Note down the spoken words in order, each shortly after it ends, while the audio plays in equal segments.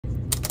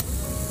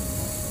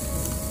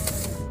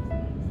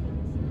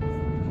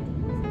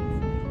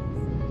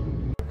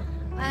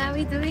are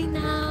we doing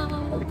now?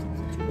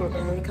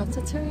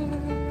 Helicopter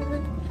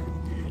tour.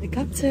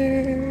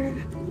 Helicopter.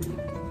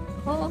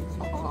 Oh.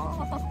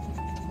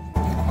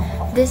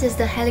 This is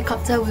the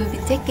helicopter we'll be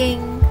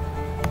taking.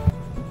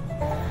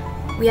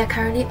 We are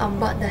currently on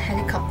board the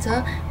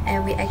helicopter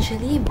and we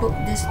actually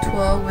booked this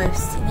tour with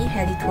Sydney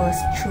Heli Tours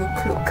through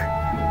Klook.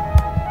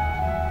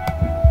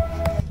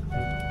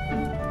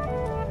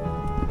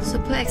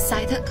 Super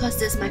excited cause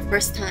this is my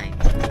first time.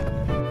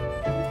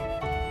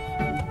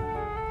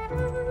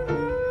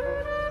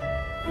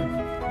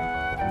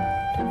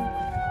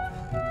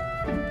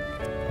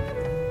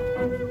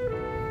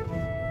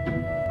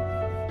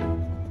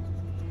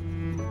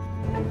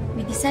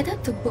 We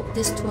decided to book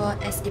this tour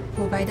as it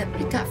provided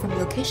pickup from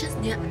locations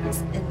near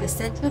us in the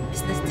Central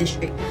Business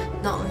District.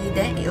 Not only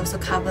that, it also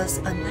covers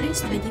a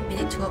nice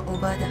 20-minute tour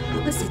over the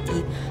Harbour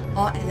City,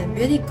 all at a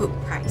really good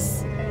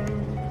price.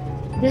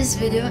 This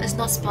video is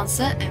not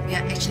sponsored and we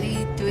are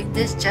actually doing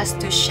this just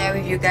to share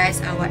with you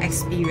guys our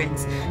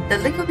experience. The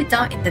link will be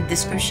down in the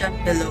description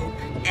below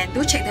and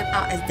do check them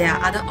out as there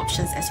are other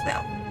options as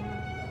well.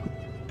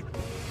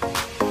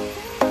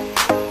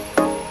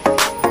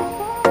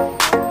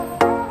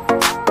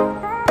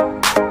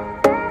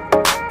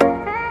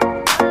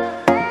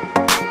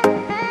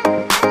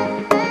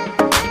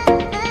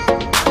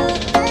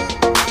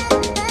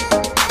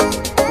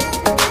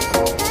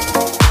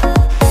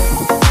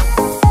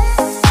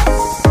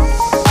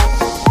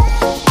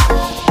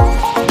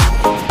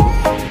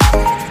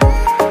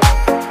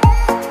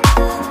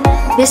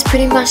 This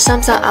pretty much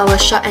sums up our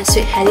short and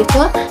sweet heli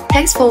tour.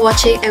 Thanks for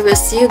watching and we'll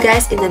see you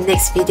guys in the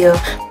next video.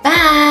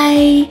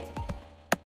 Bye!